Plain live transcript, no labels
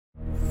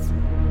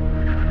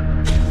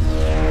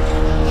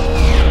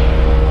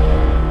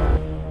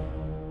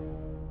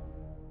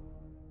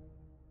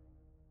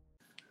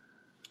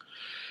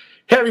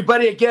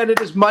everybody. Again,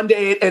 it is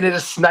Monday, and it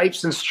is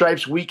Snipes and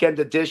Stripes weekend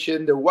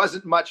edition. There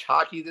wasn't much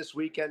hockey this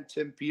weekend.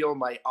 Tim Peel,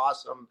 my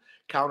awesome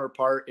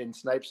counterpart in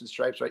Snipes and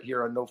Stripes right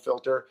here on No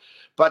Filter.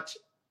 But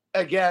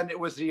again, it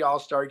was the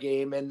All-Star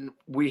game, and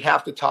we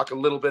have to talk a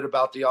little bit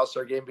about the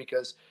All-Star game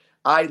because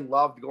I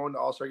loved going to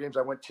All-Star games.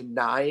 I went to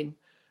 9.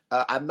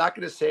 I'm not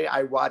going to say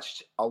I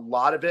watched a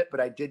lot of it, but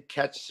I did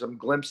catch some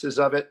glimpses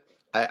of it.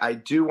 I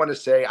do want to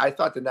say I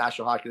thought the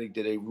National Hockey League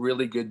did a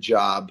really good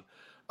job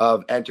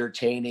of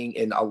entertaining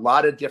in a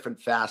lot of different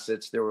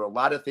facets. There were a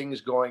lot of things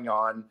going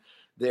on.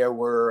 There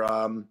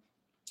were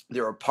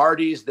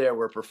parties, there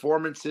were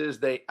performances.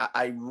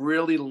 I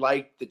really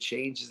liked the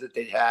changes that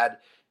they had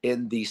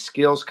in the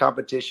skills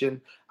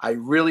competition. I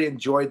really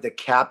enjoyed the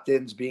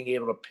captains being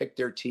able to pick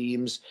their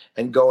teams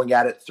and going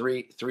at it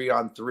three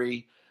on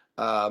three.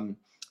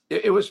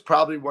 It was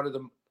probably one of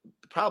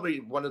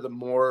the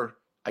more,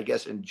 I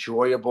guess,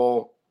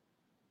 enjoyable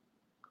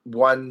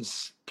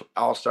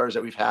All-Stars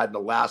that we've had in the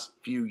last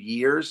few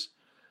years,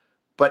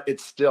 but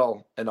it's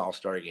still an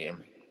All-Star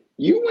game.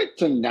 You went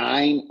to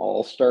 9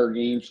 All-Star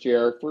games,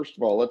 JR. First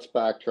of all, let's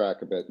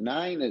backtrack a bit.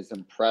 9 is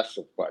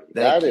impressive, buddy.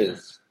 That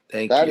is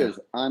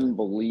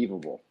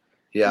unbelievable.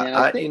 Yeah,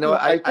 I think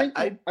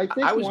I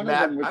was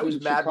mad. I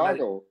was mad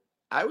Chicago.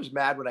 I was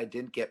mad when I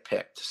didn't get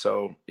picked.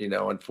 So,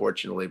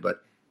 unfortunately,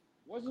 but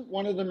wasn't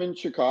one of them in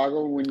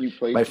Chicago when you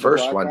played my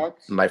first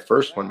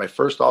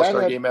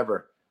All-Star game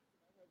ever?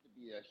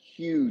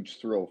 Huge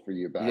thrill for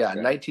you back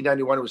then.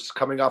 1991. It was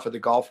coming off of the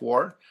Gulf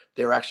War.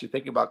 They were actually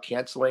thinking about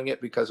canceling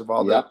it because of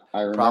all the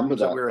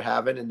problems that we were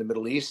having in the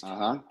Middle East.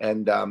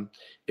 And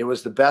it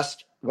was the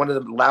best, one of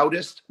the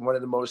loudest, one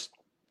of the most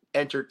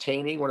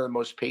entertaining, one of the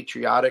most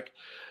patriotic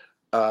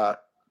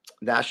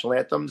national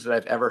anthems that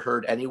I've ever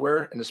heard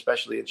anywhere, and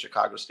especially in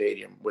Chicago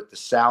Stadium, with the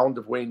sound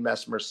of Wayne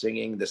Messmer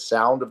singing, the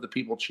sound of the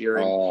people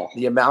cheering,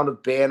 the amount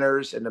of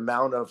banners and the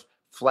amount of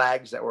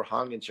flags that were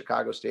hung in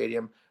Chicago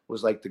Stadium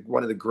was like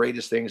one of the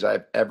greatest things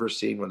I've ever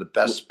seen, one of the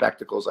best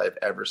spectacles I've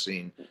ever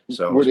seen.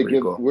 So it was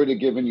pretty cool. Would have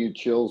given you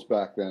chills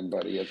back then,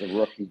 buddy, as a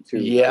rookie too.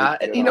 Yeah,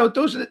 and,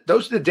 those are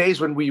the days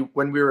when we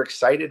were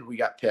excited we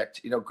got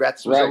picked.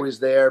 Gretz was always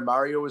there,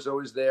 Mario was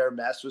always there,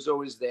 Mess was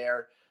always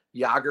there,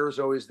 Yager was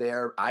always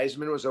there,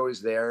 Eisman was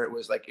always there. It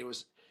was like it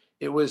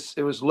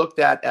was looked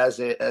at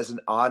as an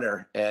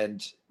honor, and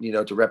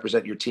to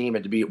represent your team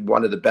and to be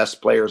one of the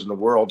best players in the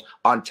world,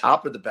 on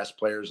top of the best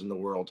players in the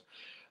world.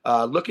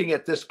 Looking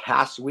at this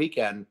past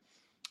weekend,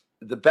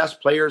 the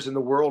best players in the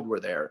world were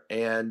there,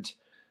 and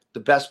the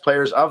best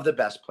players of the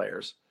best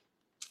players.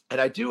 And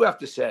I do have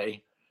to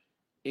say,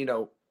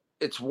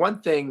 it's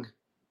one thing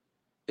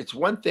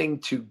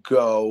to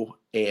go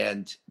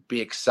and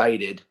be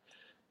excited.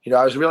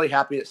 I was really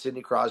happy that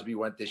Sidney Crosby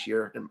went this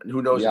year, and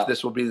who knows if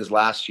this will be his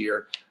last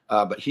year.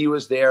 But he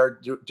was there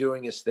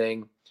doing his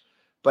thing.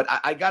 But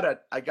I gotta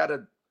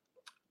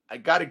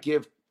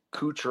give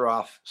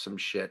Kucherov some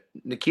shit.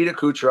 Nikita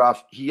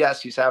Kucherov,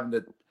 he's having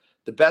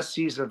the best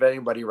season of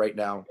anybody right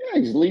now. Yeah,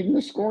 he's leading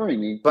the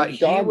scoring.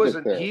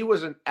 He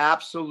was an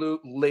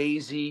absolute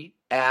lazy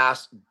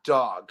ass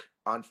dog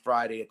on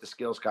Friday at the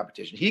skills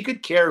competition. He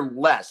could care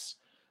less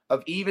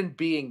of even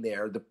being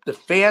there. The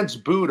fans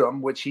booed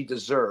him, which he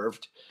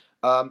deserved.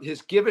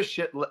 His give a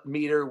shit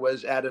meter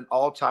was at an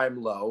all-time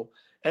low.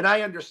 And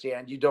I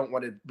understand you don't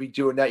want to be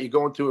doing that. You're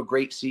going through a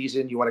great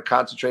season. You want to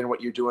concentrate on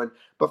what you're doing.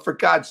 But for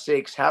God's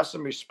sakes, have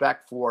some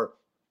respect for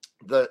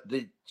the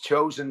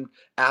chosen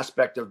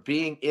aspect of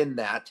being in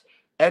that,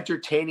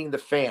 entertaining the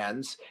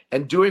fans,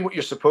 and doing what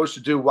you're supposed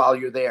to do while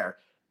you're there.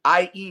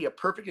 I.e., a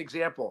perfect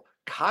example,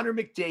 Connor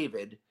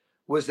McDavid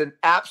was an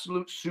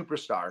absolute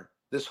superstar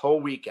this whole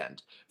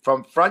weekend.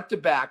 From front to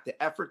back,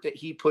 the effort that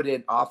he put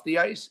in off the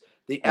ice,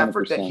 the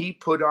effort 100%. That he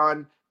put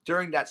on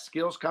during that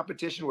skills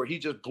competition where he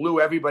just blew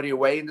everybody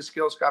away in the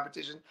skills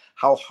competition,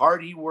 how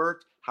hard he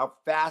worked, how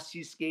fast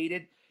he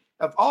skated.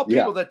 Of all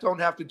people that don't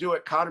have to do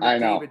it, Connor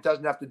McDavid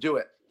doesn't have to do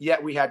it.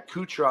 Yet we had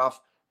Kucherov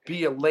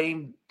be a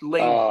lame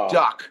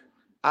duck.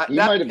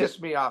 That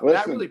pissed me off.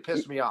 That really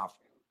pissed me off.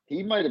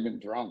 He might have been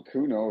drunk.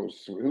 Who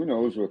knows? Who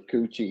knows with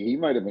Coochie? He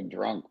might have been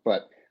drunk,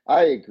 but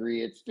I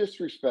agree. It's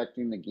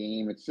disrespecting the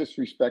game. It's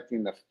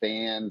disrespecting the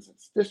fans.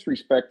 It's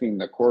disrespecting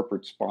the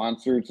corporate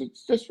sponsors.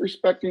 It's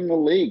disrespecting the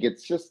league.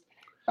 It's just,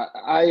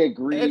 I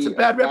agree. It's a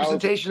bad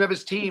representation of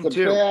his team, too. It's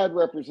a bad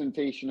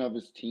representation of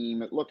his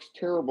team. It looks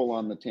terrible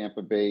on the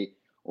Tampa Bay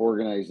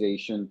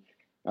organization.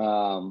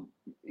 I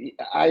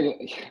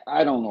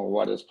don't know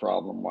what his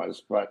problem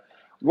was, but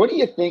what do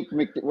you think?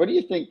 What do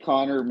you think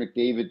Connor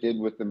McDavid did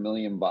with $1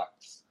 million?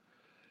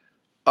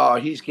 Oh,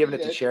 he's giving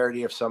it to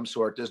charity of some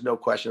sort. There's no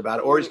question about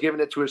it. Or he's giving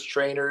it to his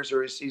trainers,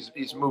 or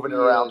he's moving it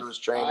around to his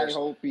trainers. I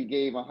hope he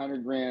gave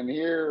 $100,000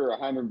 here or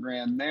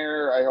 $100,000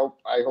 there. I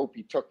hope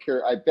he took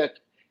care. I bet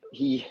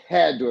he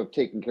had to have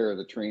taken care of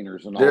the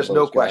trainers and all those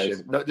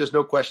guys. There's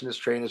no question. His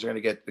trainers are going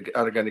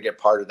to get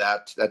part of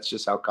that. That's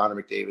just how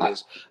Connor McDavid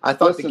is. I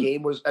thought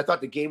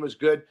the game was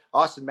good.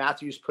 Austin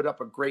Matthews put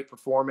up a great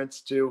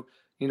performance too.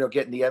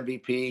 getting the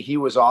MVP. He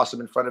was awesome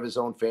in front of his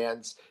own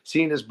fans.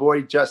 Seeing his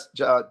boy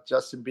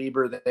Justin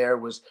Bieber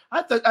there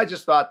I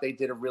just thought they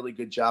did a really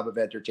good job of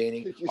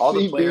entertaining. All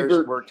the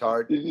players worked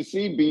hard. Did you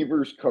see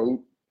Bieber's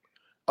coat?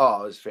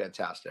 Oh, it was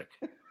fantastic.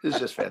 It was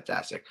just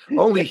fantastic.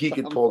 Only he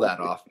could pull that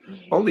off.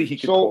 Only he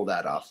could pull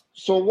that off.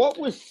 So what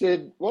was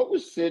Sid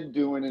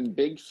doing in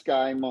Big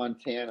Sky,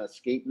 Montana,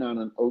 skating on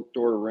an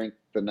outdoor rink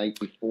the night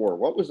before?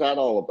 What was that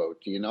all about?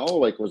 Do you know?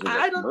 Like, was it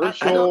a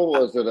commercial?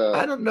 Was it a?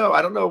 I don't know.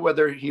 I don't know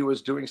whether he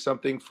was doing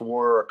something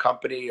for a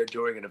company or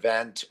doing an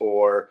event,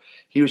 or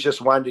he was just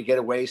wanting to get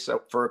away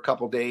for a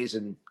couple of days.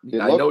 And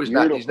I know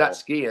he's not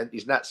skiing.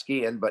 He's not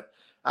skiing, but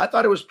I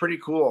thought it was pretty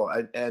cool.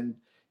 And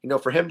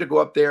for him to go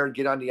up there and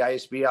get on the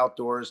ice, be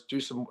outdoors,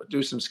 do some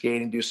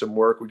skating, do some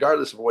work,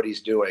 regardless of what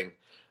he's doing,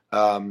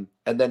 and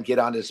then get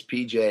on his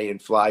PJ and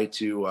fly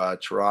to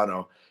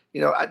Toronto.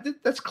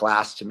 That's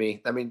class to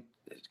me. I mean,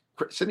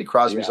 Sidney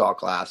Crosby's all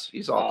class.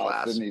 He's all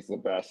class. Sidney's the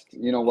best.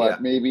 You know what?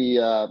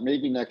 Yeah.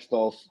 Maybe next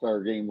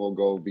All-Star game we'll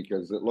go,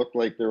 because it looked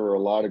like there were a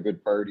lot of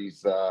good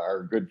parties.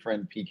 Our good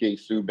friend PK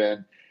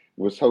Subban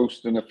was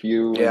hosting a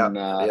few, and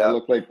it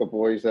looked like the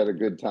boys had a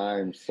good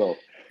time. So.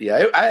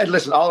 Yeah,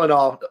 listen, all in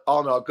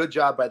all, good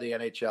job by the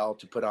NHL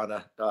to put on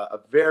a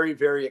very,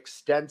 very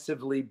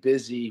extensively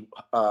busy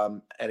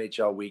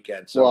NHL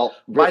weekend. So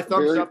my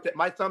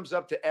thumbs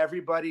up to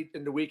everybody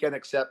in the weekend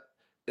except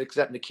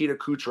Nikita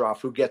Kucherov,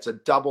 who gets a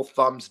double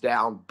thumbs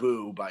down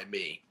boo by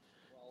me.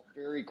 Well,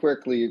 very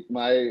quickly,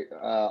 my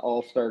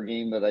All-Star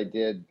game that I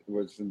did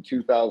was in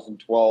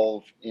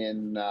 2012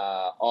 in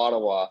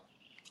Ottawa.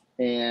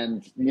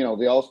 And,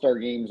 the All-Star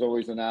game is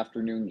always an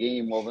afternoon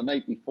game. Well, the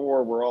night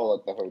before, we're all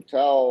at the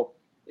hotel.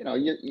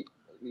 The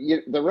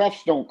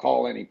refs don't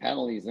call any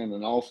penalties in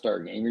an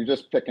All-Star game. You're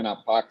just picking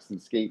up pucks and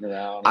skating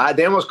around.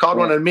 They almost called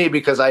one on me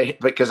because I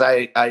took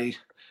out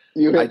didn't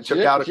you?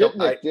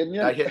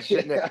 I hit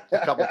Shitnick a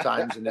couple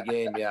times in the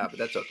game. Yeah, but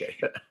that's okay.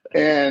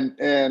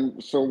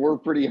 and so we're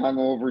pretty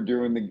hungover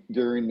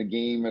during the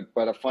game.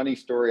 But a funny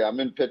story, I'm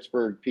in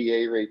Pittsburgh,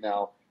 PA right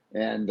now.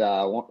 And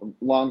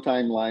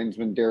longtime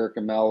linesman Derek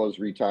Amell is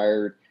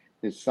retired.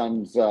 His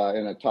son's in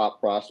a top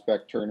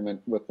prospect tournament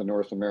with the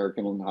North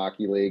American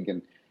Hockey League,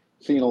 and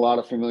seeing a lot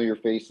of familiar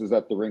faces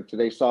at the rink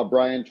today. Saw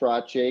Brian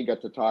Trottier,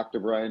 got to talk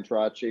to Brian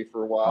Trottier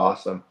for a while.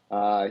 Awesome.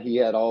 He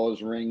had all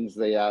his rings.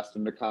 They asked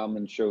him to come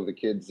and show the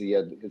kids. He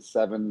had his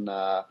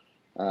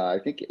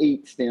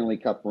 8 Stanley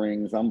Cup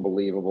rings.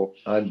 Unbelievable.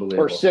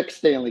 Or 6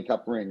 Stanley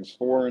Cup rings,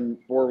 4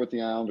 with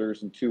the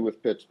Islanders and 2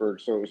 with Pittsburgh.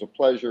 So it was a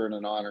pleasure and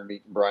an honor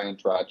meeting Brian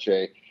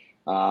Trottier.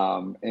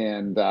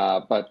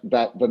 But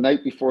the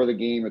night before the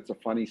game, it's a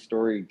funny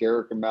story.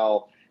 Derek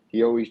Amell,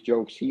 he always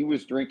jokes he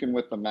was drinking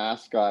with the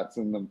mascots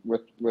and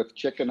with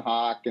Chicken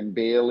Hawk and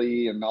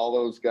Bailey and all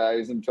those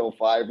guys until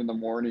 5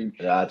 a.m.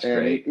 That's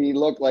great. He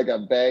looked like a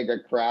bag of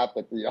crap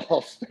at the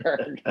All-Star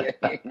game.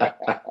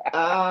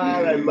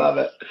 I love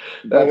it.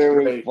 But it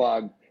was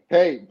fun.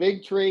 Hey,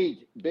 big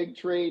trade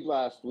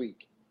last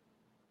week.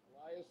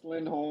 Elias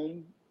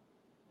Lindholm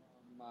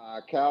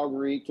from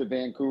Calgary to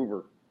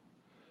Vancouver.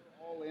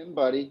 They're all in,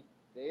 buddy.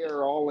 They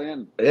are all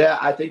in. Yeah,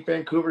 I think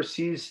Vancouver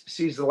sees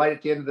the light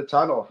at the end of the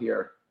tunnel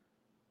here.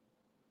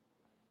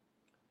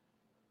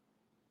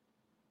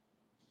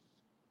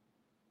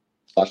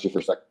 Lost you for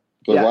a second.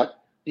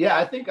 What? Yeah,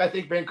 I think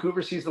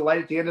Vancouver sees the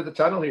light at the end of the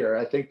tunnel here.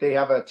 I think they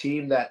have a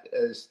team that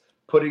is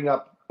putting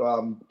up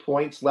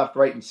points left,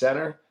 right, and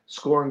center,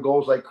 scoring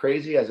goals like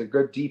crazy, has a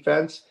good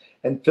defense,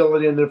 and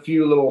filling in a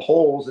few little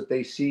holes that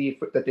they see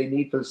that they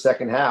need for the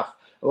second half.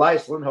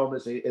 Elias Lindholm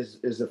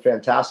is a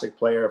fantastic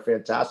player, a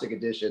fantastic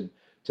addition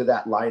to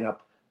that lineup.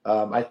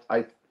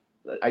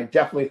 I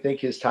definitely think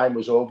his time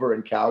was over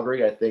in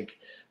Calgary. I think.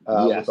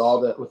 With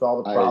all the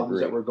problems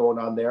that were going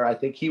on there, I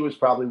think he was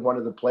probably one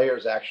of the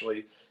players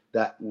actually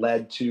that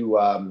led to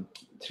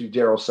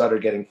Daryl Sutter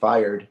getting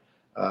fired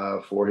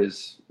for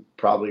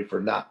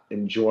not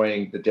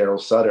enjoying the Daryl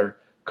Sutter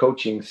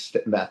coaching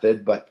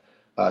method. But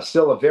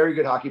still a very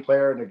good hockey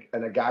player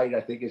and a guy that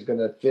I think is going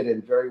to fit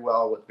in very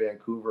well with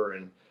Vancouver.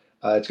 And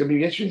it's going to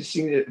be interesting to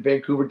see if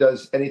Vancouver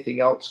does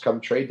anything else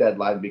come trade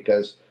deadline,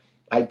 because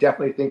I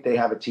definitely think they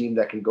have a team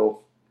that can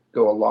go a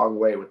long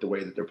way with the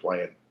way that they're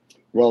playing.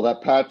 Well,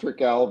 that Patrick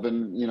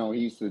Alvin,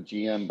 he's the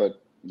GM,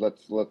 but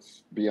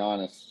let's be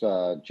honest.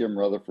 Jim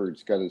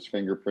Rutherford's got his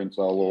fingerprints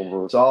all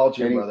over. It's all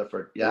Jim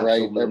Rutherford, yeah,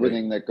 right? Absolutely.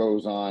 Everything that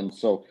goes on.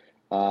 So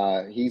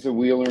he's a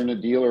wheeler and a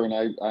dealer,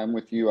 and I'm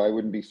with you. I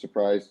wouldn't be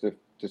surprised to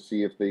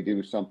see if they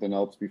do something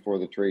else before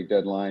the trade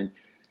deadline.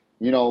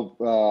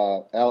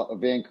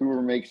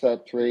 Vancouver makes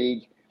that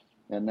trade,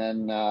 and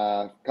then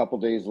a couple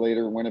days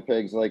later,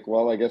 Winnipeg's like,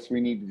 well, I guess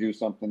we need to do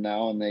something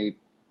now, and they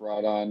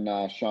brought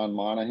on Sean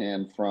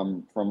Monahan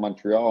from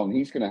Montreal, and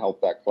he's going to help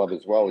that club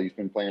as well. He's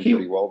been playing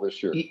pretty well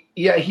this year.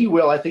 He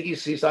will. I think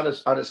he's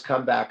on his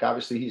comeback.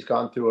 Obviously, he's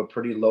gone through a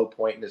pretty low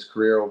point in his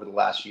career over the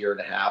last year and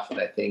a half, and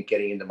I think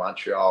getting into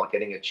Montreal,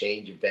 getting a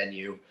change of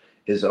venue,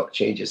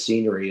 change of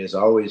scenery is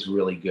always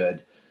really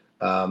good.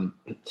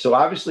 So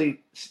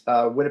obviously,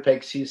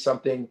 Winnipeg sees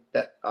something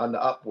that on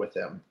the up with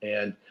him.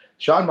 And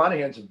Sean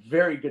Monahan's a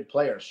very good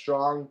player,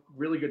 strong,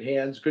 really good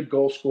hands, good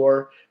goal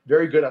scorer,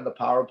 very good on the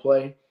power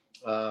play.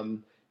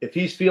 If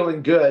he's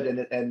feeling good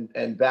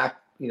and back,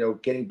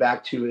 getting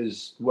back to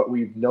what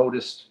we've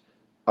noticed,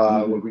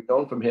 what we've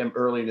known from him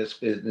early in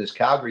his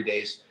Calgary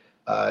days,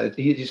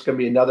 he's going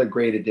to be another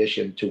great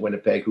addition to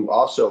Winnipeg, who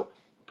also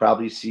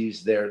probably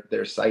sees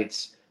their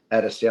sights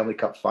at a Stanley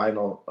Cup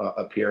final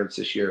appearance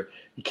this year.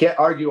 You can't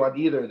argue on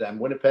either of them,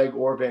 Winnipeg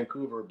or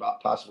Vancouver,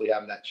 about possibly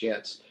having that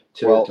chance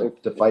to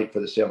fight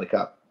for the Stanley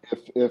Cup.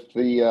 If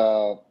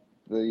the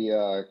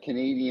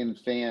Canadian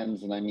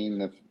fans, and I mean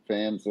the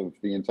fans of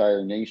the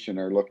entire nation,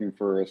 are looking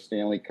for a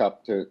Stanley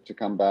Cup to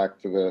come back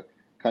to the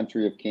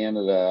country of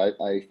Canada,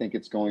 I think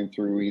it's going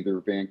through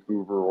either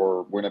Vancouver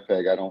or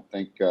Winnipeg. I don't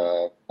think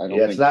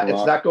it's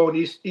not going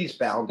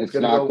eastbound. It's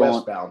going to go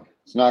westbound.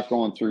 It's not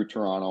going through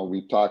Toronto.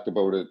 We've talked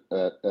about it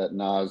at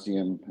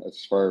nauseum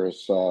as far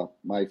as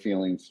my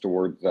feelings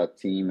towards that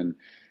team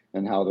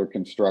and how they're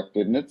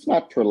constructed. And it's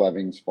not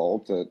Treleving's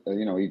fault.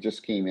 He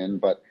just came in,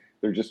 but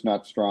they're just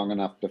not strong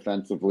enough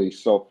defensively.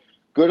 So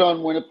good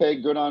on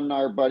Winnipeg. Good on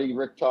our buddy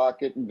Rick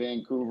Tocchet in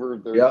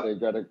Vancouver.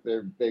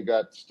 They've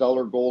got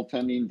stellar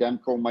goaltending.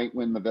 Demko might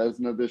win the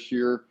Vezina this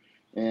year,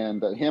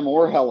 and him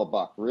or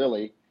Hellebuck,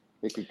 really.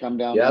 It could come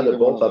down to either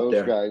one of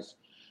those guys.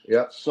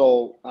 Yeah.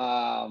 So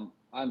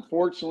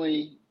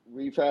unfortunately,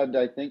 we've had,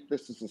 I think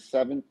this is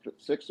the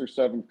sixth or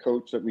seventh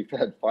coach that we've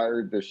had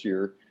fired this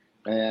year.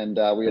 And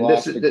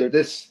lost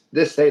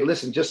hey,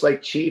 listen, just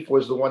like Chief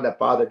was the one that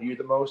bothered you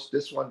the most,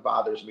 this one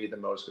bothers me the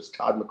most because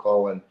Todd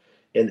McLellan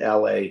in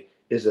LA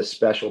is a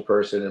special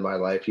person in my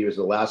life. He was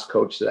the last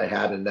coach that I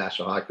had in the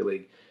National Hockey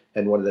League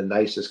and one of the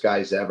nicest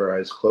guys ever. I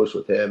was close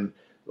with him,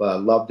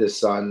 loved his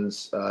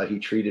sons. He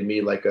treated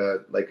me like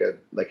a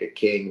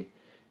king.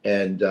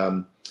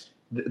 And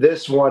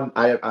this one,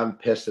 I'm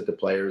pissed at the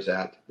players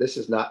at. This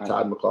is not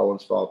Todd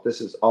McLellan's fault.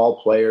 This is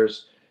all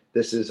players.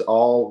 This is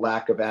all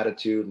lack of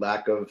attitude,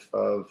 lack of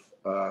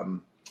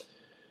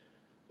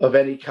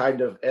any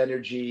kind of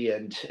energy,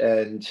 and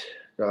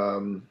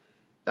I'm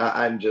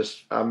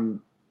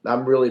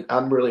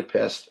really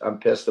pissed. I'm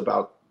pissed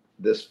about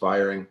this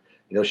firing.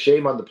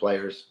 Shame on the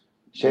players.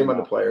 Shame on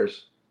the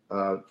players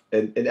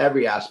in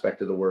every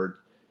aspect of the word.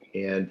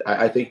 And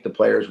I think the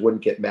players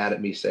wouldn't get mad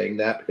at me saying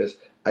that because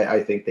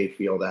I think they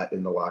feel that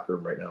in the locker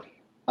room right now.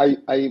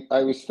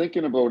 I was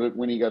thinking about it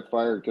when he got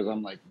fired because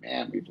I'm like,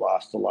 man, we've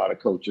lost a lot of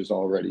coaches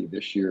already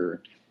this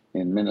year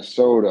in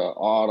Minnesota,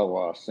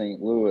 Ottawa, St.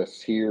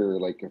 Louis, here,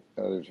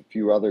 there's a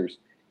few others.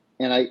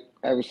 And I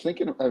was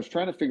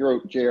trying to figure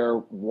out, JR,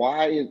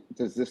 why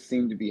does this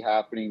seem to be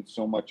happening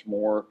so much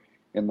more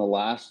in the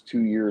last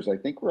 2 years? I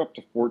think we're up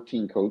to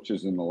 14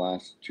 coaches in the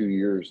last 2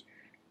 years.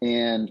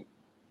 And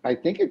I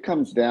think it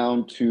comes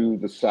down to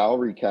the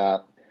salary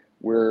cap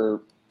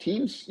where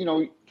teams,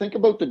 think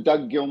about the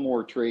Doug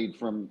Gilmour trade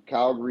from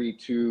Calgary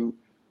to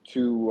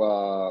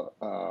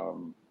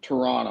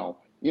Toronto.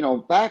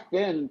 Back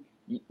then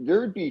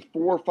there'd be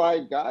 4 or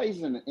 5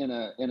 guys in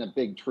a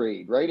big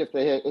trade, right?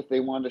 If they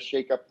wanted to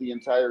shake up the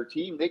entire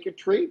team, they could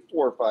trade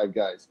 4 or 5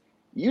 guys.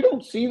 You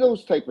don't see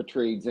those type of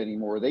trades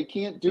anymore. They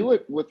can't do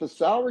it with the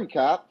salary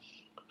cap.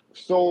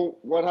 So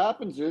what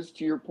happens is,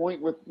 to your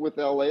point with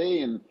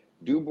LA, and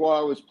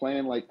Dubois was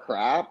playing like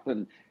crap,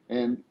 and all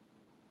of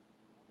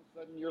a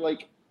sudden you're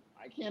like,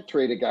 I can't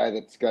trade a guy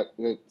that's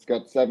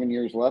got 7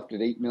 years left at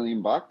 $8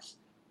 million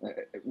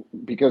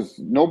because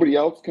nobody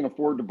else can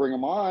afford to bring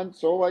him on.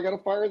 So I got to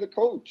fire the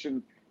coach,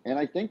 and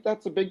I think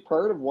that's a big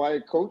part of why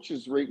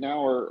coaches right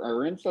now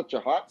are in such a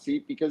hot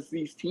seat, because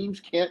these teams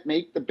can't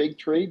make the big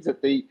trades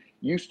that they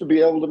used to be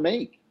able to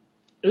make.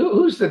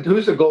 Who's the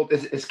goal?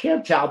 Is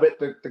Cam Talbot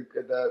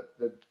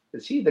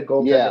is he the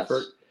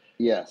goaltender?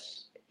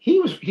 Yes. He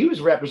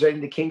was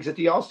representing the Kings at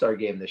the All-Star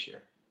game this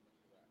year.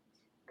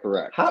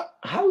 Correct.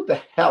 How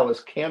the hell is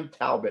Cam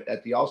Talbot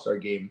at the All-Star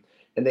game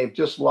and they've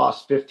just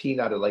lost 15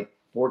 out of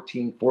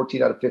 14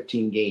 out of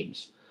 15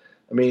 games?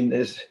 I mean,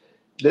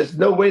 there's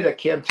no way that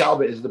Cam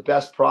Talbot is the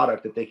best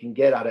product that they can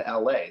get out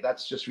of LA.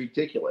 That's just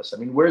ridiculous. I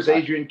mean, where's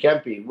Adrian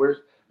Kempe?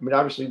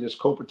 Obviously there's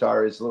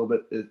Kopitar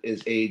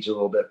is aged a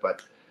little bit,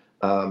 but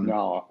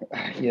no,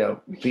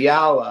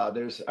 Fiala.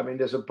 There's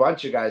a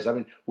bunch of guys.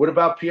 What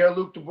about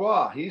Pierre-Luc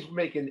Dubois? He's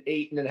making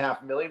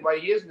 $8.5 million. Why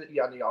he isn't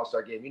on the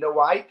All-Star game? You know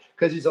why?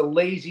 Because he's a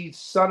lazy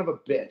son of a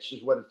bitch.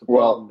 Is what the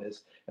problem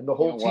is, and the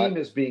whole team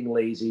is being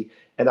lazy.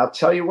 And I'll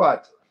tell you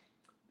what,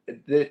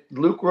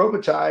 Luc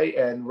Robitaille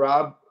and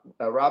Rob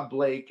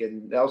Blake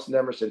and Nelson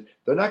Emerson,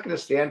 they're not going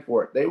to stand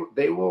for it.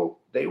 They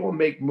will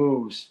make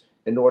moves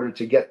in order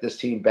to get this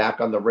team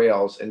back on the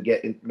rails and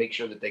make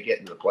sure that they get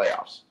into the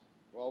playoffs.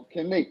 Well,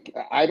 can they?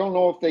 I don't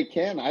know if they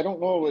can. I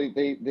don't know.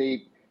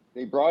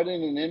 They brought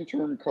in an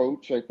intern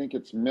coach. I think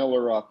it's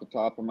Miller off the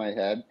top of my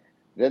head.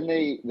 Then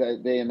they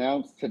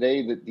announced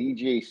today that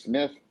DJ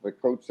Smith, the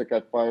coach that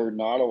got fired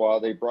in Ottawa,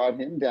 they brought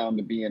him down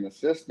to be an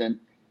assistant.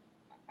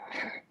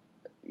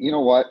 You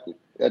know what?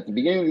 at the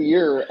beginning of the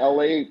year,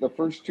 LA, the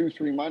first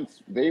 2-3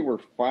 months, they were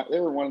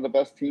one of the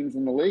best teams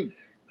in the league.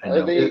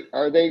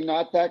 Are they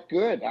not that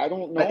good? I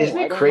don't know. Isn't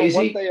it I don't crazy?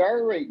 know what they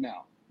are right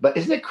now. But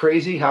isn't it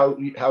crazy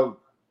how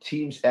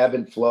teams ebb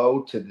and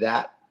flow to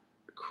that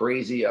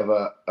crazy of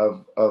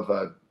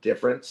a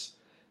difference?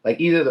 Like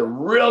either they're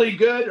really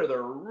good or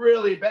they're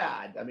really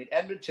bad. I mean,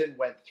 Edmonton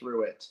went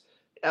through it.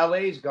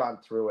 LA's gone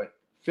through it.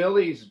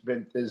 Philly's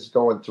is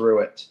going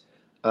through it.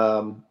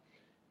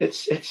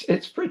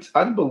 It's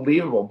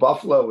unbelievable.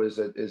 Buffalo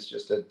is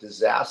just a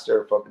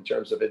disaster in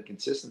terms of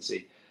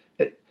inconsistency.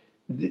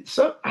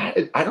 So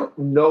I don't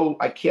know.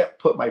 I can't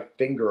put my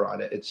finger on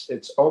it.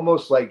 It's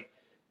almost like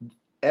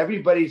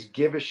everybody's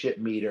give a shit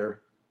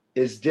meter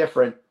is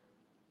different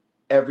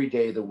every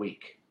day of the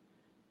week,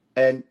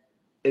 and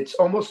it's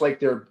almost like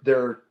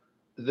their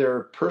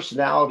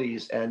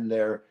personalities and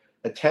their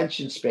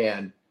attention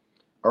span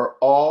are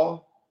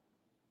all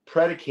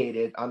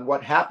predicated on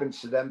what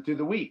happens to them through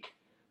the week,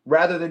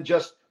 rather than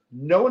just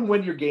knowing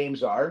when your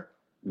games are,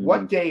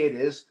 what day it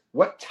is,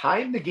 what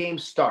time the game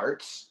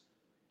starts,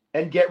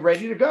 and get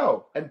ready to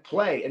go and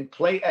play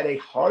at a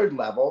hard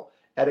level,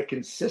 at a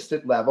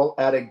consistent level,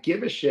 at a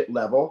give a shit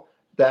level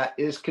that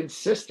is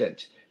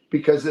consistent.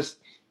 Because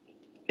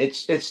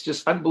it's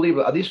just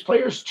unbelievable. Are these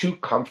players too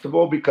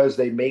comfortable because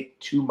they make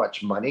too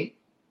much money?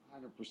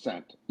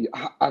 100%.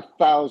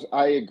 1,000.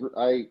 I agree.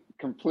 I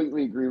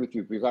completely agree with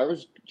you, because I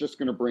was just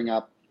going to bring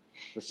up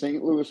the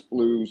St. Louis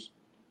Blues.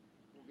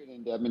 We'll get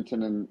into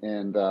Edmonton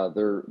and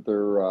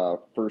their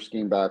first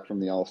game back from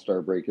the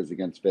All-Star break is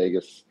against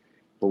Vegas,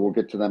 but we'll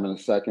get to them in a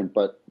second.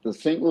 But the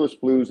St. Louis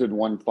Blues had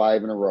won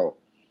 5 in a row.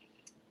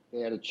 They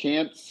had a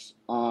chance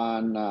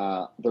on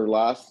their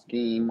last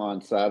game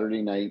on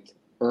Saturday night,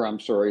 or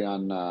I'm sorry,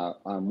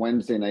 on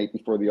Wednesday night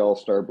before the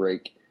All-Star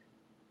break,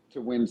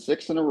 to win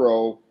 6 in a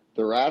row.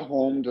 They're at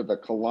home to the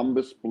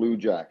Columbus Blue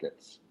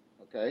Jackets.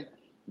 Okay,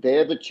 they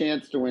have a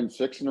chance to win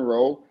 6 in a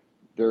row.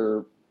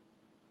 They're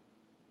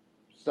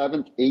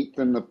 7th, 8th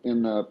in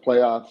the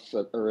playoffs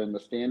or in the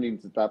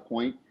standings at that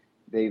point.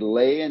 They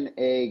lay an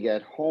egg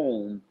at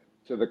home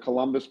to the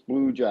Columbus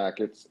Blue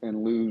Jackets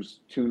and lose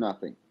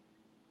 2-0.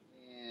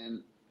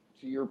 And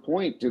to your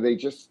point, do they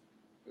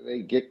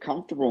get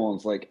comfortable and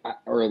it's like,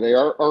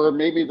 or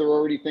maybe they're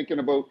already thinking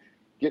about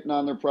getting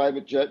on their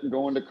private jet and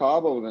going to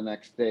Cabo the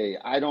next day?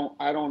 I don't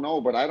know,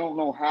 but I don't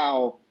know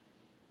how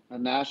a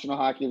National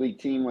Hockey League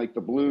team like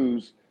the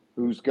Blues,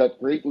 who's got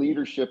great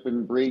leadership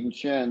in Braden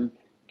Chen,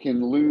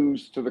 can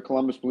lose to the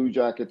Columbus Blue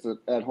Jackets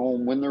at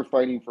home when they're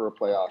fighting for a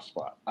playoff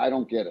spot. I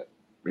don't get it.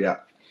 Yeah,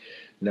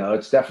 no,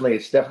 it's definitely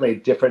a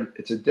different.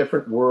 It's a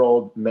different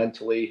world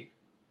mentally.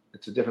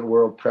 It's a different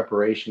world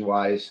preparation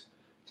wise.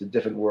 It's a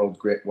different world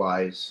grit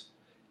wise,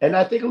 and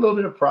I think a little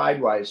bit of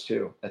pride wise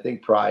too. I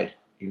think pride,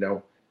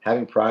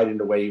 having pride in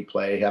the way you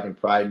play, having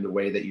pride in the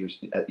way that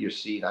you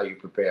see how you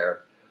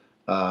prepare,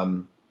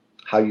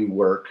 how you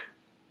work,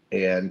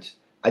 and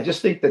I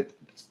just think that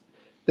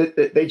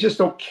they just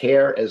don't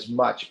care as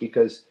much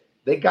because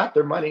they got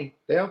their money.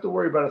 They don't have to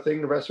worry about a thing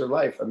the rest of their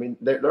life. I mean,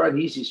 they're on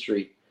easy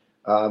street.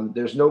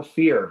 There's no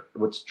fear.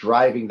 What's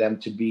driving them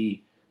to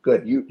be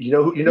good? You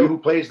know who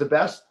plays the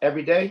best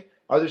every day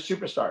are the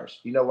superstars.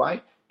 You know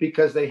why?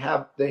 Because they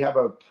have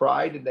a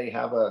pride and they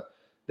have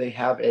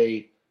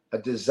a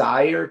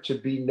desire to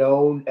be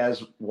known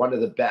as one of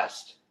the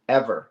best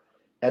ever,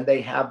 and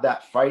they have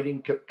that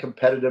fighting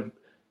competitive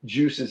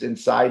juices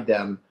inside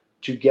them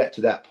to get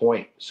to that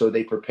point. So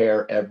they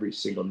prepare every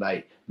single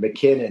night.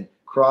 McKinnon,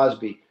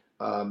 Crosby,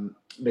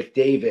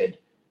 McDavid,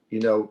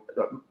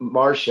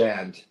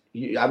 Marchand.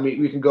 I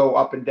mean, we can go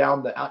up and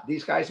down.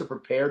 These guys are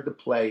prepared to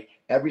play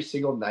every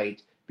single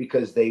night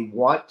because they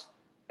want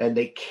and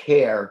they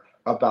care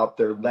about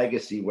their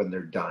legacy when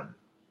they're done.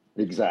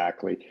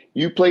 Exactly.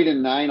 You played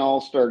in 9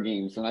 All-Star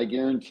games, and I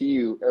guarantee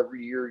you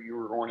every year you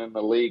were going in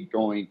the league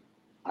going,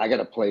 I got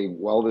to play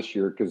well this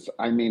year because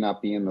I may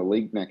not be in the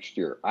league next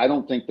year. I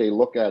don't think they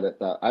look at it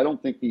that. I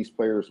don't think these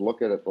players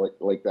look at it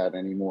like that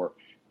anymore.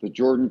 The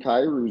Jordan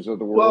Kyrous of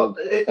the world.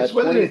 Well,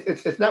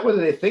 it's not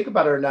whether they think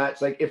about it or not.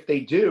 It's like if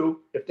they do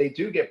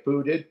get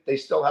booted, they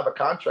still have a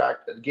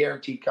contract, a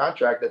guaranteed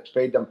contract that's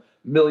paid them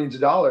millions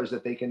of dollars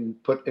that they can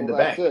put in the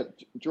bank. That's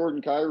it.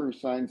 Jordan Kyrou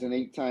signs an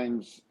 8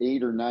 times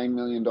 $8 or $9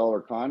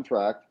 million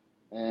contract,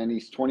 and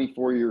he's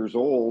 24 years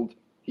old.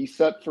 He's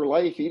set for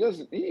life. He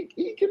doesn't.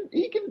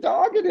 He can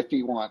dog it if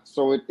he wants.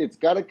 So it's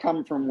got to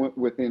come from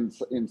within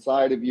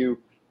inside of you.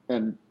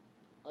 And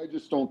I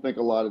just don't think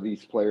a lot of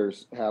these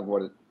players have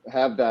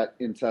that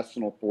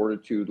intestinal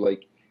fortitude.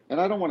 And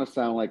I don't want to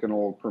sound like an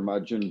old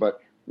curmudgeon, but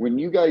when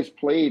you guys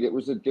played, it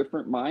was a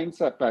different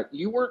mindset back.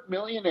 You weren't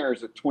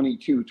millionaires at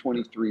 22,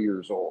 23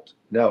 years old.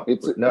 No,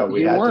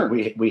 we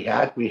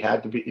had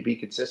to be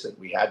consistent.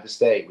 We had to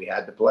stay. We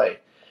had to play.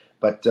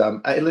 But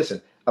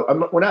listen,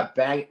 we're not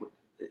banging.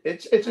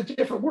 It's a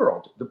different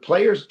world. The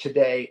players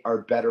today are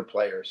better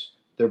players.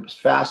 They're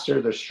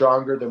faster. They're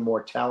stronger. They're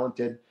more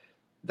talented.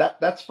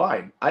 That's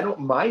fine. I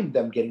don't mind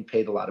them getting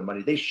paid a lot of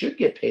money. They should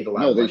get paid a lot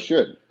of money. No, they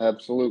should.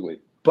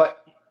 Absolutely.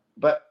 But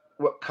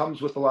what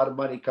comes with a lot of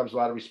money comes a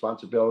lot of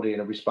responsibility,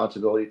 and a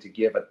responsibility to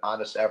give an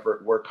honest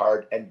effort, work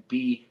hard, and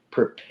be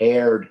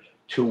prepared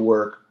to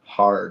work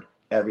hard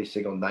every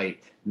single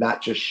night,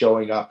 not just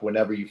showing up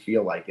whenever you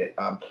feel like it.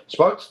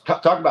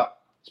 Talk about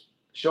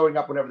showing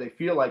up whenever they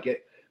feel like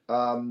it.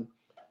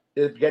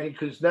 Is getting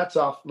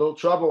Kuznetsov a little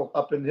trouble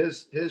up in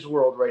his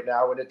world right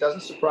now, and it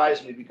doesn't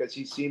surprise me because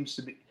he seems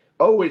to be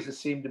always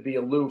seemed to be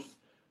aloof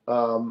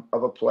of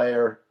a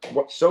player,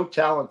 so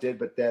talented,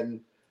 but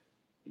then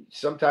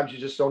sometimes you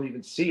just don't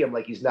even see him,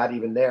 like he's not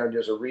even there, and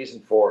there's a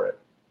reason for it.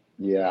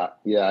 Yeah.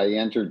 He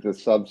entered the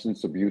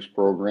substance abuse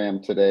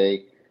program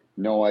today.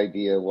 No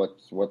idea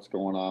what's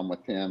going on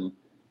with him.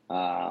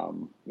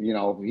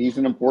 He's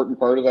an important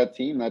part of that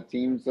team. That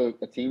team's a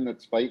team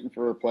that's fighting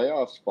for a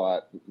playoff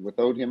spot.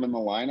 Without him in the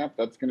lineup,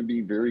 that's going to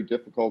be very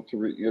difficult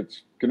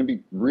it's going to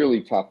be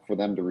really tough for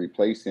them to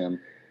replace him.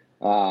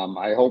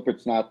 I hope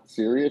it's not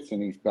serious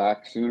and he's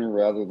back sooner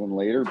rather than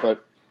later,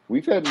 but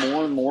we've had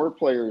more and more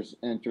players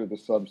enter the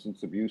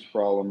substance abuse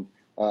program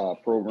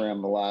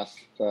the last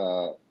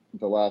 4,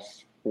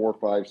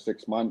 5,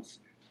 6 months.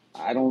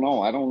 I don't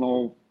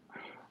know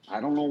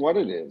what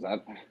it is.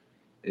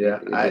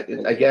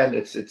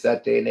 It's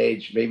that day and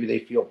age. Maybe they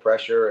feel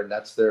pressure, and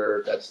that's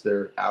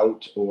their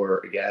out. Or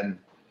again,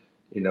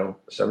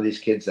 some of these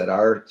kids that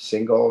are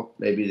single,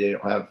 maybe they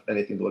don't have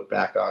anything to look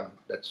back on.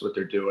 That's what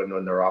they're doing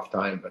when they're off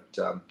time.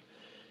 But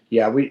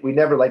we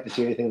never like to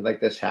see anything like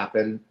this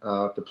happen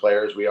to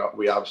players. We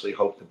obviously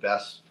hope the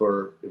best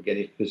for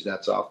getting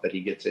Kuznetsov, that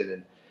he gets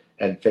in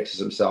and fixes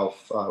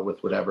himself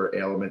with whatever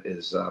ailment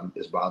is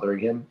bothering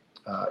him.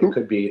 It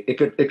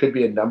could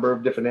be a number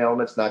of different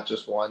ailments, not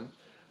just one.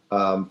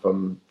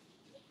 From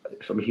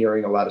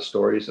hearing a lot of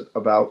stories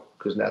about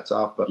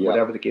Kuznetsov, but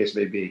whatever the case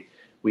may be,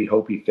 we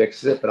hope he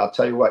fixes it. But I'll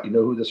tell you what,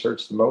 who this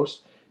hurts the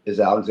most is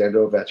Alexander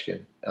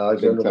Ovechkin.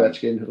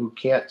 Who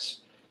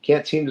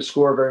can't seem to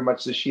score very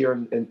much this year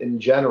in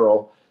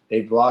general.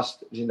 They've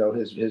lost,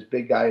 his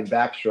big guy in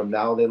Backstrom.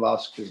 Now they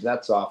lost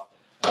Kuznetsov.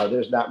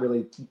 There's not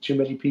really too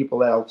many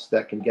people else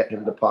that can get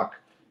him the puck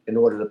in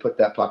order to put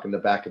that puck in the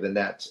back of the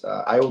net.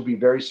 I will be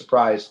very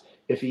surprised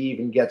if he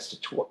even gets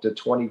to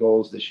 20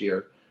 goals this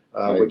year.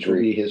 Which will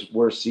be his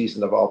worst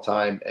season of all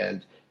time.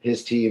 And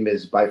his team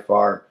is by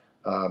far,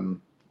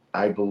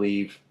 I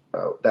believe,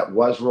 that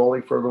was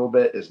rolling for a little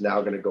bit, is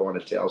now going to go on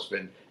a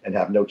tailspin and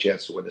have no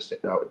chance to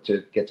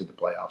to get to the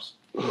playoffs.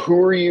 Who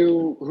are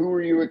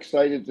you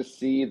excited to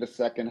see the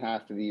second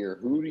half of the year?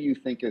 Who do you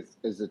think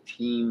is a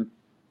team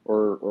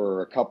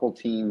or a couple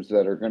teams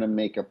that are going to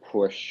make a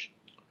push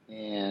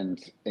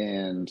and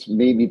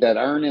maybe that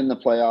aren't in the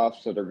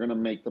playoffs that are going to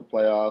make the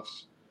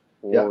playoffs?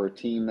 Or a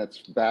team that's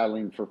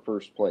battling for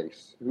first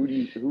place? Who are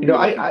you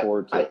looking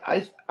forward to?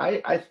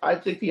 I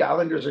think the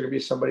Islanders are going to be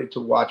somebody to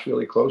watch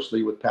really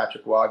closely with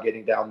Patrick Waugh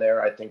getting down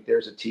there. I think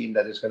there's a team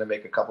that is going to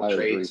make a couple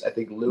trades. I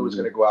think Lou is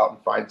going to go out and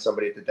find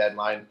somebody at the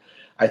deadline.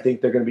 I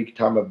think they're going to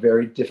become a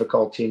very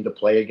difficult team to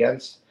play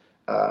against.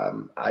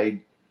 I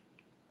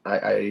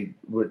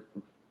would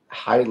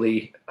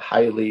highly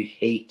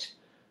hate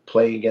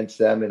playing against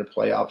them in a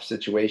playoff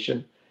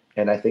situation.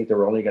 And I think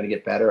they're only going to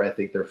get better. I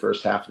think their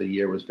first half of the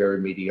year was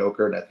very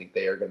mediocre, and I think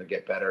they are going to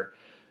get better.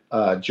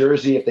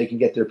 Jersey, if they can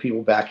get their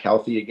people back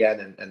healthy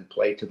again and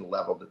play to the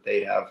level that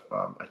they have,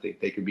 I think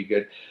they could be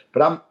good.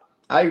 But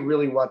I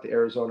really want the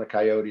Arizona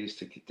Coyotes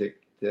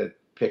to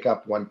pick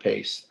up one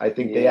pace. I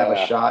think they have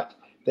a shot.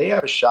 They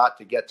have a shot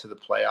to get to the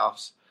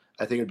playoffs.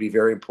 I think it'd be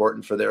very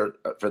important for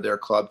their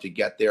club to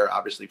get there.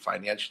 Obviously,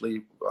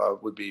 financially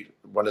would be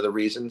one of the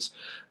reasons.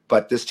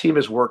 But this team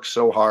has worked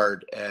so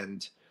hard,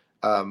 and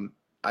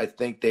I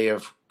think they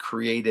have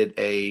created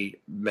a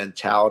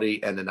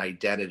mentality and an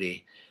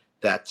identity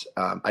that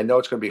I know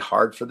it's going to be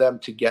hard for them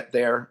to get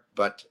there,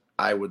 but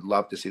I would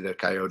love to see the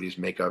Coyotes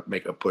make a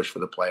push for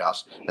the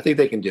playoffs. I think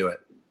they can do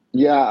it.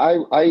 Yeah,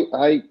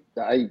 I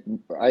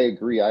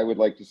agree. I would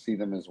like to see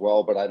them as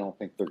well, but I don't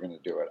think they're going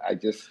to do it. I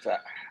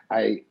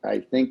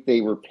think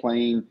they were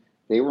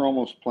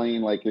almost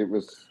playing like it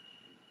was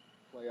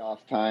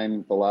playoff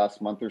time the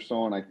last month or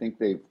so, and I think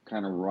they've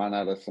kind of run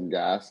out of some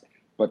gas.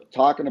 But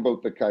talking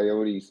about the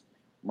Coyotes,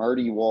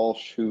 Marty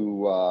Walsh,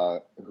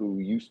 who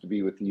used to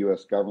be with the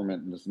U.S.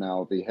 government and is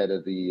now the head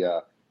of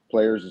the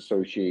Players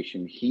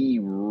Association, he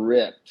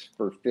ripped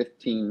for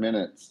 15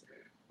 minutes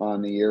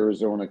on the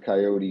Arizona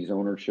Coyotes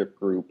ownership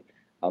group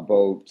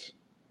about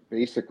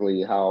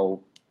basically how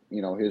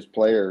his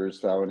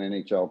players, how an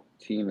NHL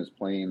team is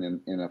playing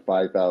in a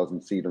 5,000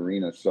 seat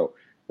arena. So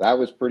that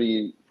was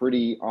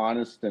pretty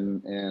honest,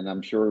 and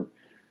I'm sure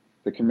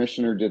the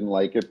commissioner didn't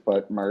like it,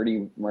 but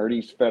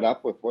Marty's fed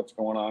up with what's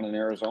going on in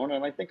Arizona,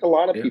 and I think a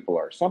lot of people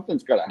are.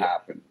 Something's got to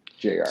happen,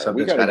 JR.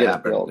 Something's got to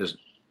happen.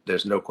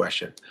 There's no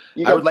question.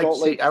 I would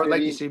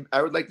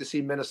like to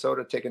see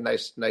Minnesota take a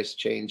nice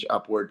change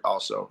upward.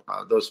 Also,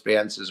 those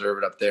fans deserve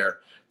it up there.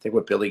 I think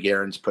what Billy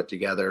Guerin's put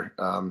together.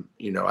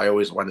 I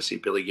always want to see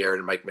Billy Guerin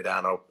and Mike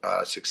Modano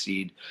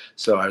succeed.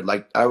 So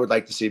I would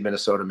like to see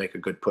Minnesota make a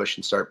good push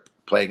and start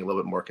playing a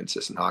little bit more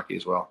consistent hockey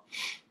as well.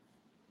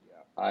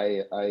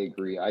 I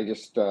agree. I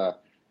just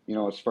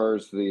as far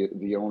as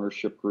the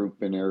ownership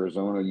group in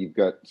Arizona, you've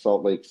got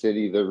Salt Lake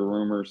City. There are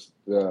rumors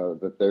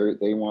that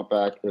they want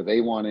back, or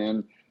they want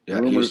in. Yeah,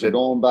 Rumors Houston. are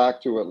going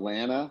back to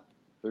Atlanta.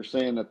 They're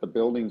saying that the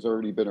building's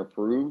already been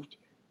approved.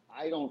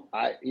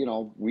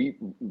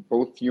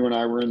 Both you and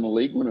I were in the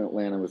league when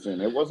Atlanta was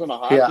in. It wasn't a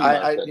hockey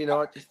market. You know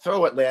what?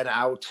 Throw Atlanta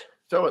out.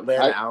 Throw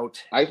Atlanta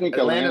out. I think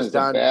Atlanta's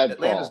done. a bad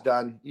Atlanta's call.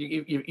 done.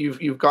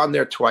 You've gone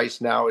there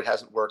twice now. It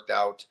hasn't worked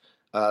out.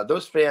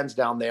 Those fans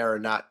down there are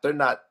not. They're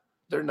not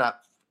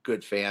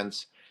good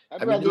fans.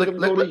 I mean,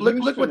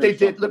 look what they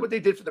did. Look what they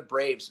did for the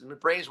Braves. And the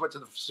Braves went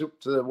to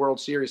the World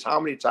Series how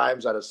many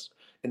times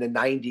in the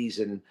 '90s,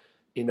 and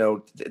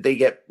they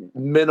get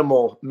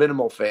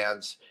minimal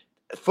fans.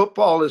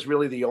 Football is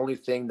really the only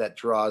thing that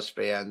draws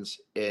fans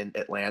in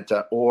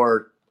Atlanta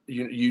or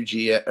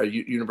UG or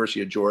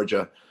University of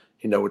Georgia,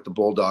 with the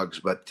Bulldogs.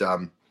 But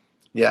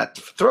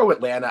throw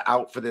Atlanta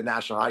out for the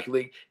National Hockey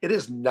League. It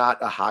is not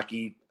a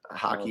hockey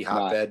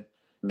hotbed,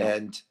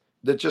 and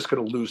they're just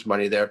going to lose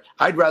money there.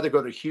 I'd rather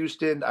go to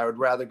Houston. I'd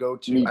rather go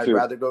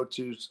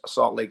to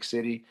Salt Lake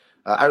City.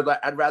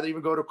 I'd rather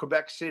even go to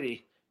Quebec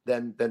City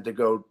than to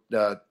go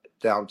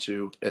down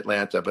to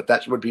Atlanta, but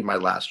that would be my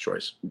last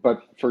choice.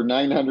 But for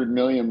 $900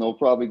 million, they'll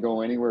probably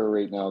go anywhere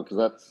right now,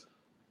 because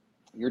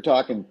you're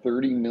talking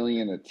 $30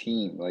 million a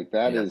team. Like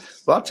that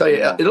is. Well, I'll tell you,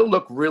 it'll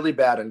look really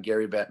bad on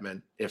Gary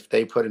Bettman if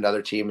they put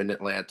another team in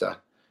Atlanta,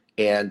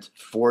 and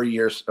 4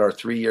 years or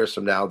 3 years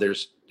from now,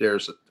 there's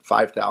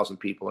 5,000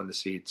 people in the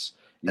seats,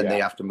 and they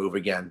have to move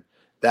again.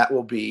 That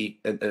will be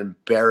an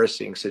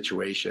embarrassing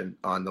situation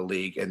on the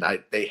league, and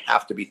they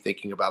have to be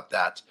thinking about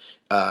that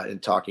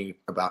and talking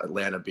about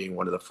Atlanta being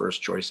one of the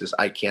first choices.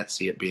 I can't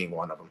see it being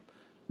one of them.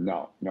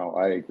 No,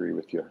 I agree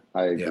with you.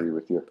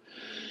 With you.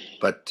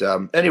 But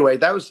anyway,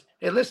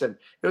 listen,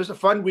 it was a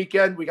fun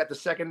weekend. We got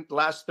the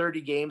last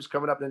 30 games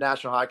coming up in the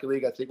National Hockey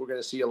League. I think we're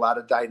going to see a lot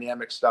of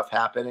dynamic stuff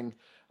happening.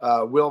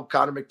 Will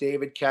Connor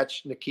McDavid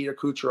catch Nikita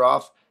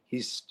Kucherov?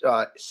 He's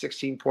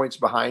 18 points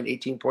behind.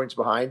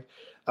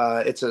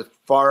 It's a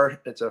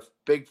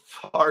big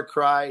far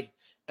cry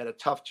and a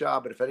tough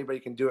job, but if anybody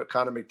can do it,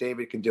 Connor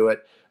McDavid can do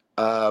it.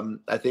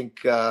 I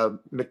think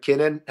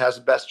McKinnon has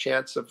the best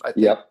chance of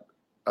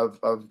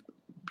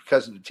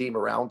because of the team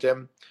around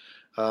him.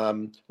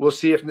 We'll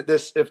see if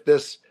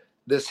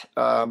this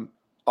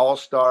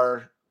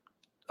all-star,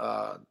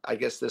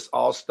 this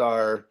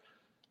all-star,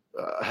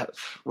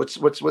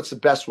 what's the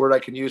best word I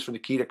can use for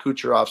Nikita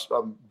Kucherov's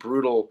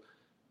brutal.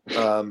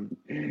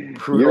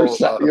 You're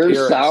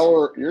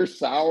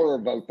sour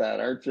about that,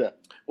 aren't you?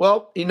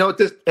 Well,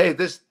 this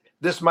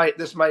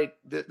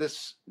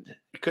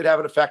could have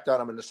an effect on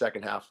him in the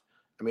second half.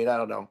 I mean, I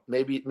don't know.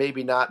 Maybe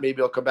not. Maybe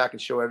he'll come back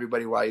and show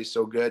everybody why he's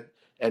so good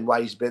and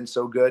why he's been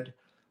so good.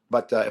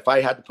 But if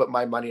I had to put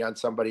my money on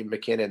somebody,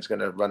 McKinnon's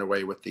going to run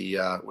away with the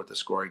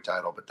scoring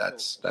title. But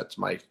that's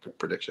my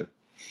prediction.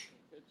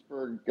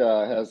 Pittsburgh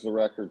has the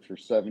record for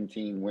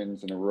 17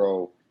 wins in a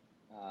row.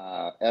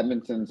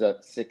 Edmonton's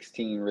at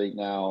 16 right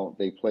now.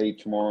 They play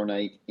tomorrow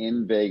night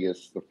in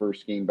Vegas, the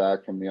first game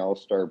back from the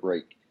All-Star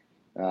break.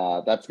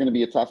 That's going to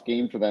be a tough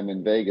game for them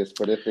in Vegas,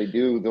 but if they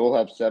do, they'll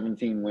have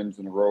 17 wins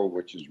in a row,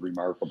 which is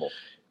remarkable.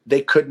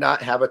 They could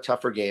not have a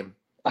tougher game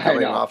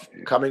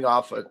coming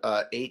off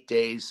 8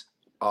 days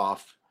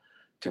off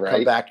to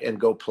come back and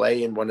go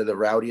play in one of the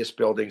rowdiest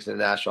buildings in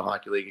the National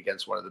Hockey League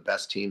against one of the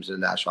best teams in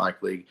the National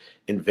Hockey League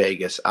in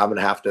Vegas. I'm going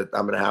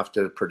to have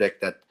to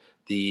predict that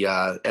the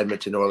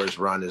Edmonton Oilers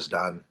run is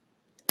done.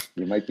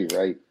 You might be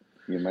right.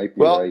 Right.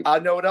 Well, I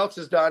know what else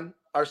is done.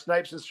 Our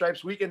Snipes and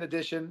Stripes Weekend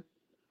Edition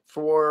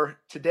for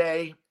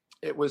today.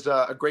 It was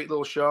a great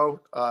little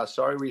show.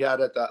 Sorry we had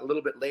it a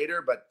little bit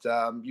later, but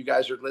you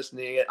guys are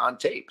listening it on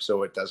tape,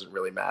 so it doesn't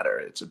really matter.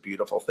 It's a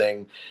beautiful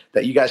thing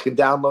that you guys can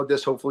download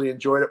this. Hopefully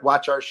enjoyed it.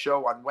 Watch our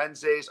show on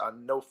Wednesdays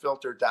on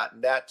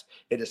nofilter.net.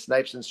 It is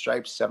Snipes and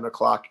Stripes, 7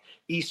 o'clock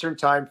Eastern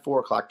Time, 4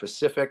 o'clock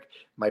Pacific.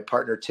 My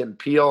partner, Tim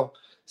Peel.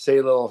 Say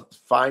a little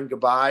fine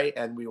goodbye,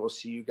 and we will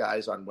see you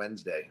guys on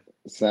Wednesday.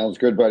 Sounds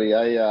good, buddy.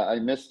 I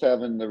missed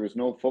having, there was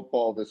no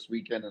football this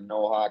weekend and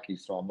no hockey,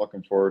 so I'm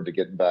looking forward to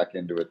getting back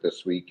into it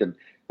this week.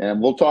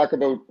 And we'll talk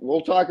about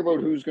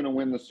who's going to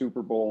win the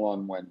Super Bowl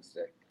on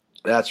Wednesday.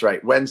 That's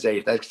right.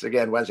 Wednesday. That's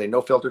again Wednesday.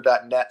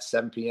 Nofilter.net,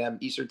 7 p.m.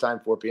 Eastern Time,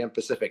 4 p.m.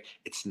 Pacific.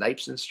 It's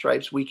Snipes and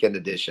Stripes Weekend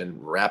Edition.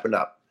 Wrapping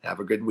up. Have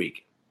a good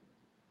week.